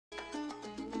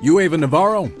You Eva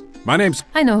Navarro? My name's...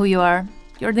 I know who you are.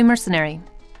 You're the mercenary.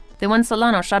 The one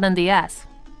Solano shot in the ass.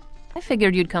 I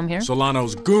figured you'd come here.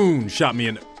 Solano's goon shot me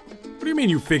in the... What do you mean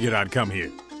you figured I'd come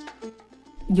here?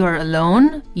 You're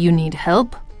alone? You need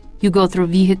help? You go through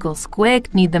vehicles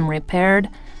quick, need them repaired.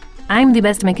 I'm the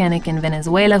best mechanic in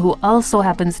Venezuela who also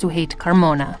happens to hate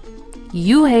Carmona.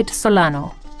 You hate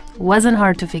Solano. Wasn't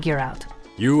hard to figure out.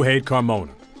 You hate Carmona.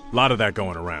 A lot of that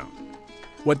going around.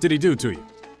 What did he do to you?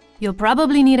 You'll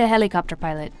probably need a helicopter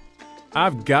pilot.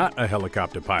 I've got a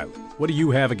helicopter pilot. What do you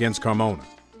have against Carmona?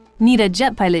 Need a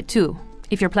jet pilot too,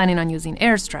 if you're planning on using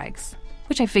airstrikes,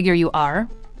 which I figure you are.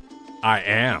 I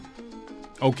am.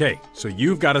 Okay, so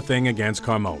you've got a thing against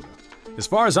Carmona. As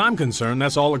far as I'm concerned,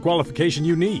 that's all the qualification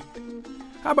you need.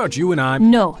 How about you and I?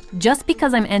 No, just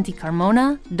because I'm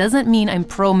anti-Carmona doesn't mean I'm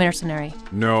pro-mercenary.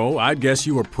 No, I'd guess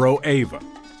you were pro-Ava.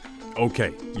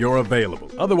 Okay, you're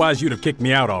available. Otherwise, you'd have kicked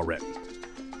me out already.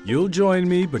 You'll join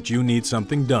me, but you need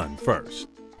something done first.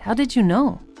 How did you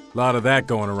know? A lot of that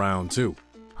going around, too.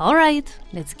 All right,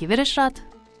 let's give it a shot.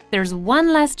 There's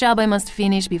one last job I must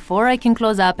finish before I can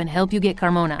close up and help you get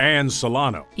Carmona. And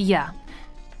Solano. Yeah.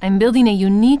 I'm building a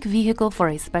unique vehicle for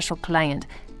a special client.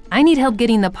 I need help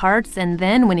getting the parts, and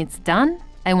then when it's done,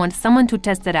 I want someone to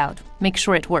test it out, make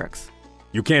sure it works.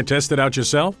 You can't test it out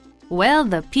yourself? Well,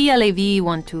 the PLAV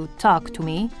want to talk to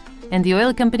me, and the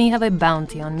oil company have a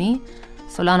bounty on me.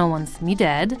 Solano wants me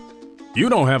dead. You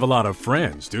don't have a lot of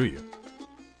friends, do you?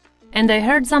 And I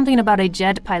heard something about a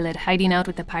jet pilot hiding out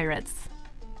with the pirates.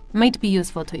 Might be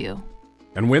useful to you.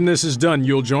 And when this is done,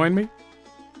 you'll join me?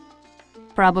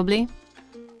 Probably.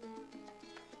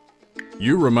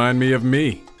 You remind me of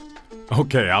me.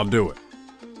 Okay, I'll do it.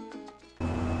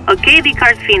 Okay, the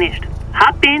car's finished.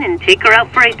 Hop in and take her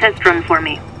out for a test run for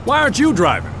me. Why aren't you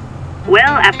driving?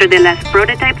 Well, after the last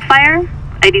prototype fire,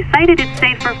 I decided it's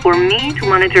safer for me to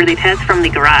monitor the test from the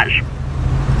garage.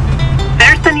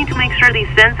 First, I need to make sure these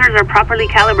sensors are properly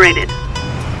calibrated.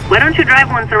 Why don't you drive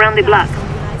once around the block?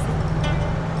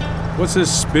 What's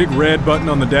this big red button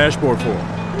on the dashboard for?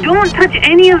 Don't touch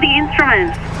any of the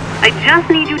instruments. I just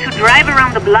need you to drive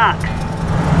around the block.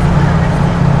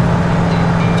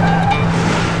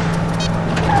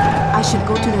 I should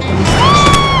go to the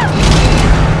demonstration.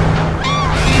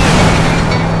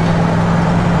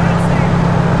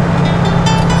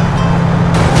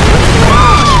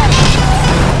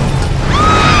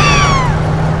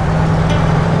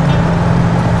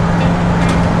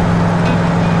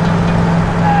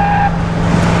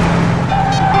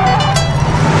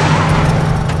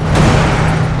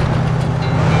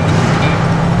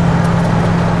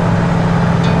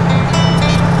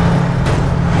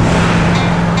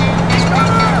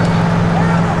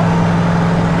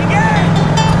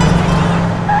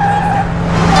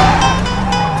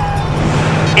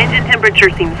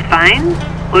 Temperature seems fine,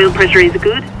 oil pressure is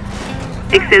good,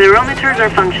 accelerometers are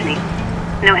functioning.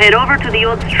 Now head over to the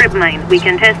old strip mine. We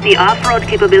can test the off-road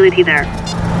capability there.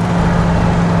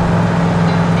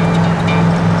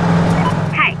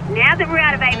 Hey, now that we're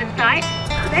out of Ava's sight,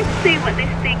 let's see what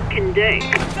this thing can do.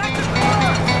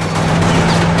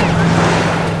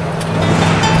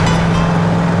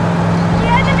 The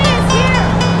enemy is here!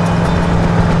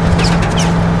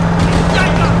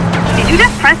 Did you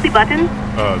just press the button?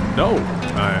 No.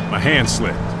 My hand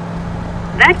slipped.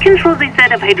 That controls a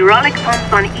set of hydraulic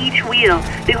pumps on each wheel.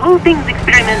 The whole thing's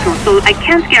experimental, so I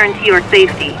can't guarantee your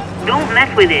safety. Don't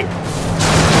mess with it.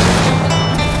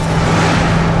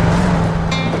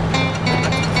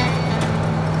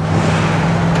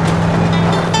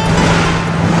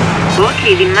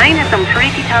 Okay, the mine has some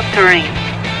pretty tough terrain.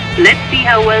 Let's see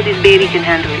how well this baby can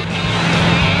handle it.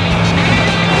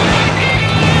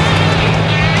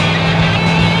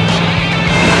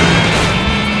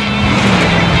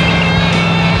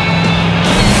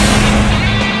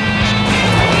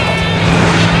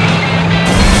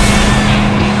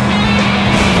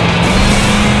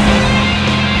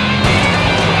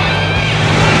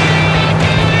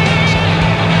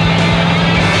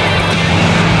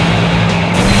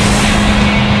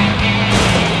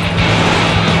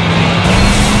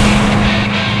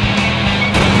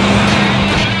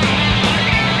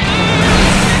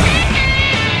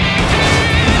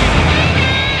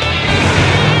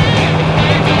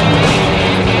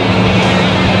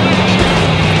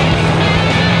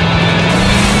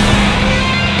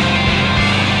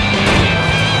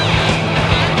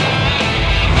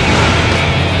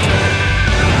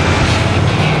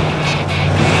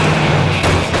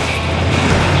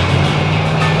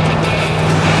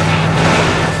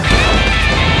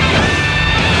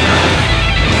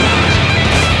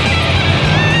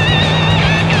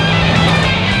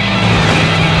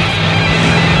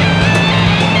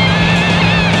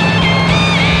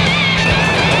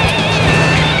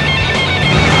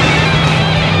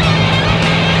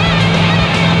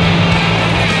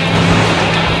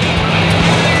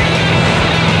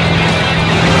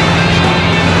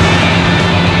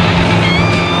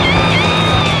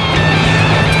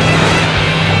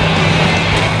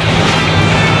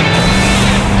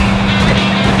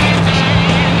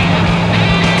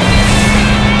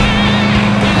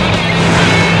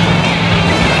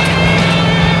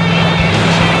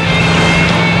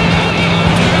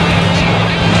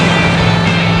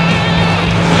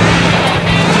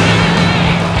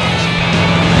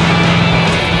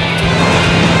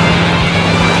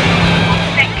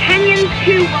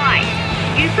 too wide.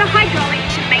 Use the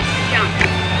hydraulics to make the jump.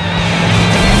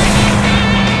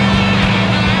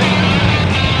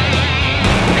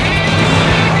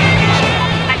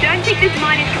 I don't think this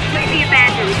mine is completely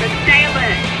abandoned, so stay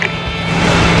alert.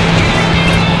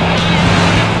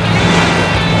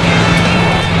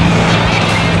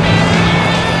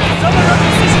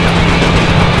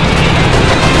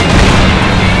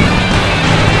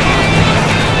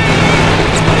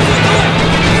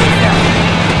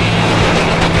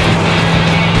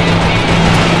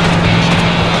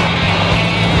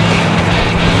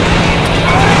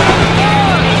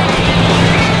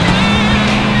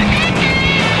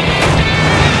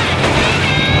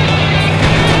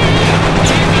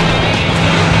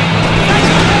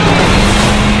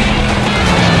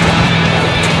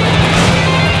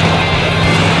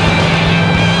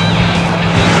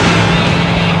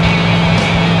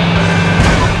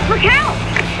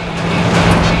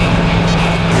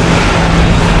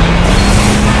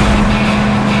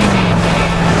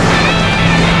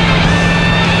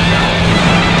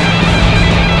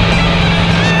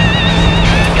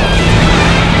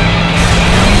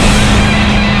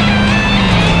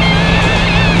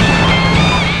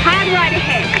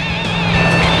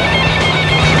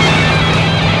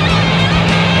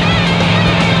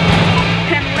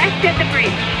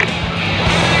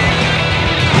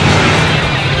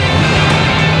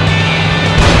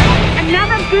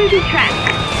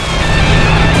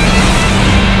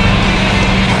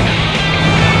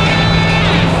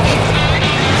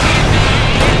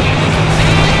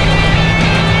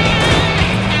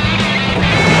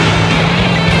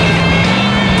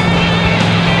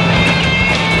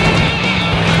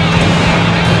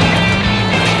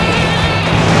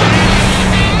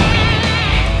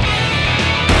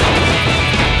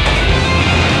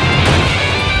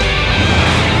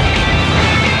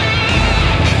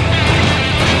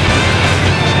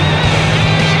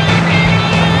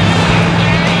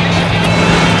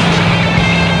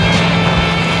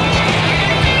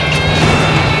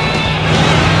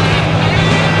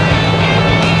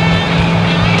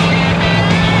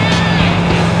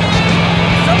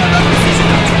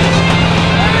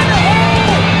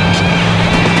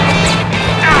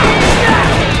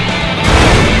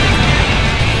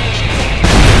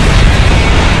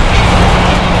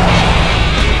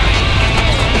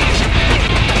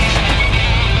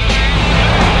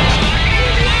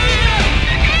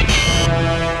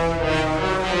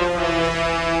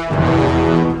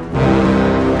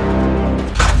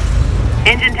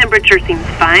 Temperature seems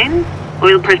fine.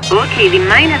 Oil pressure. Okay, the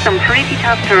mine has some pretty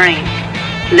tough terrain.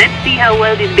 Let's see how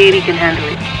well this baby can handle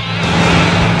it.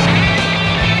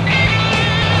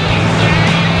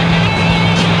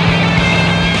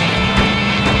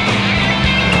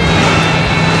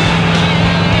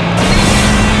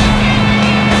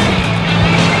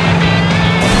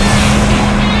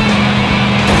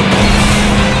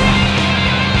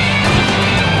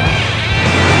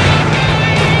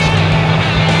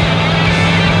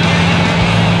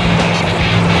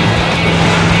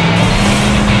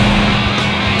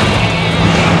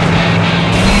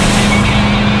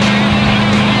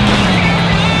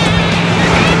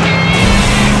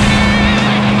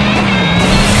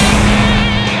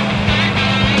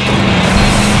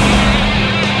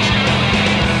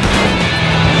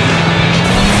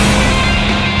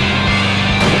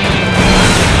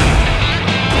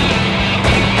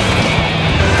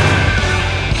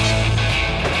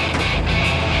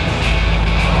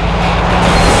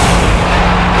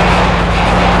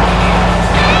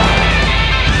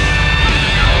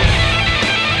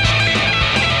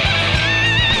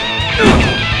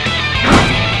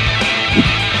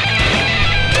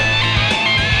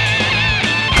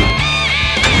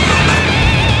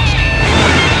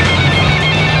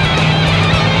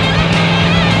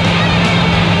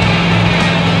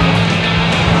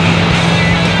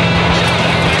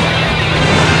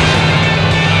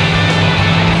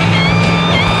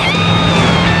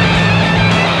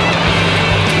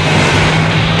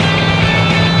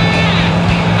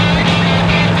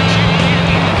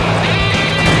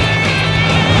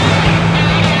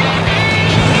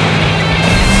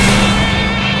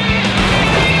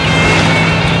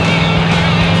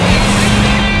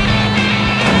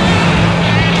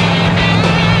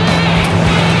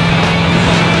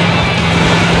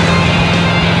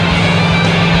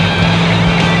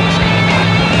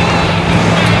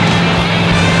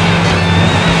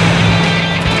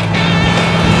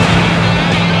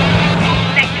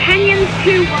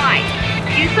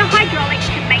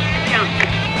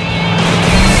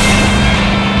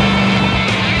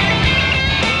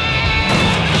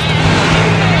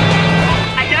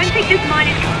 This mine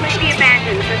is completely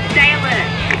abandoned, so stay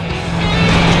alert.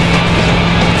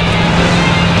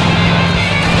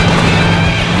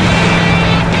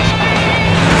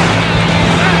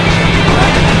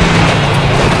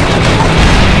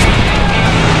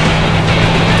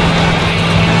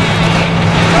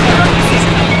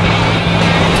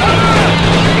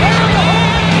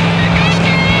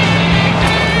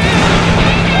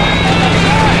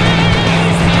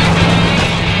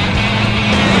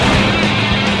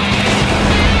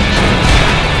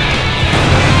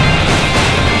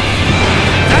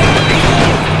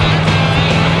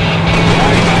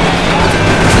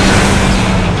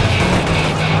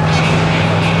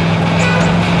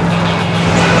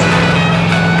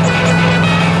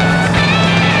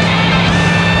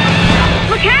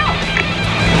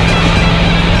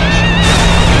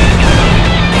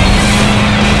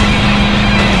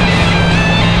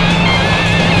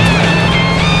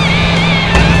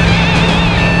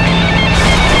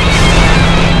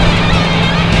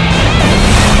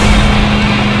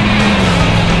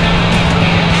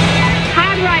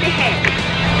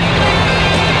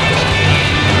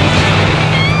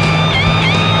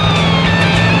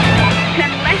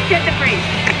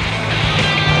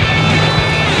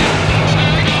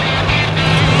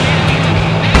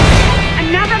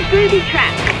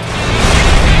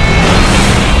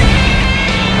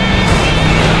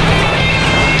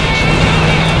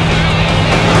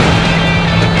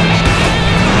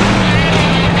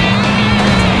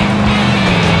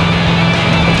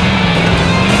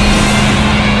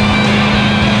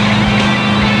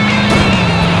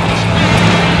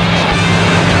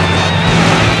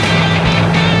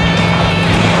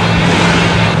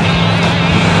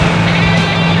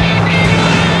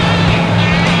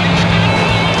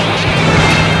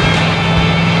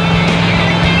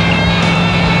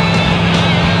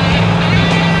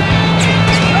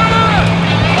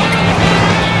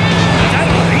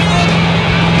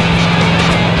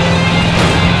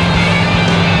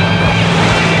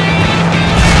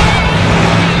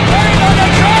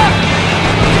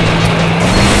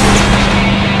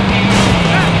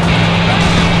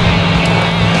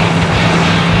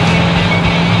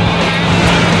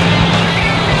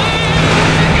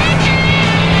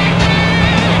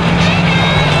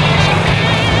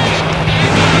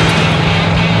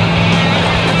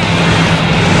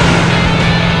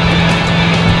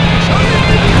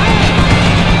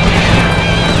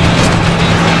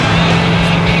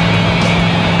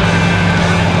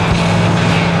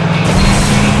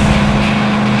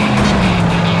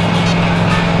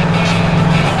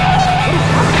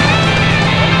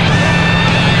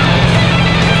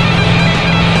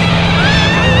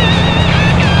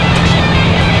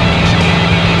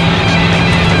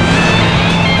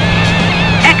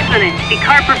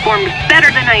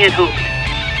 had hoped.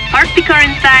 Park the car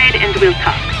inside and we'll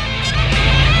talk.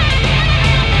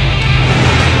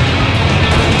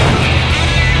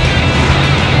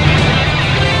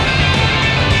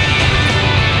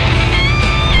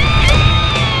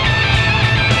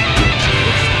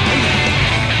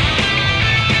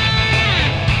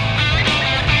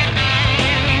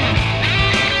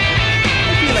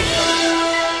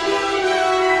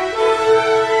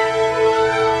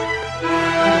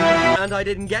 And I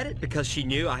didn't get it because she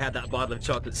knew I had that bottle of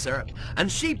chocolate syrup.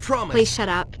 And she promised... Please shut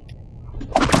up.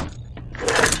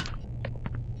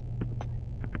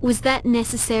 Was that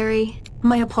necessary?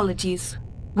 My apologies.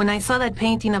 When I saw that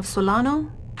painting of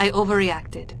Solano, I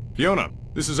overreacted. Fiona,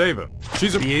 this is Eva.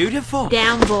 She's a... Beautiful.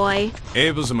 Down, boy.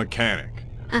 Ava's a mechanic.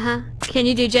 Uh-huh. Can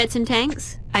you do jets and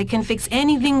tanks? I can fix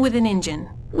anything with an engine.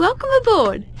 Welcome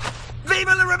aboard.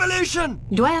 Viva la revolution!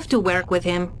 Do I have to work with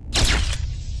him?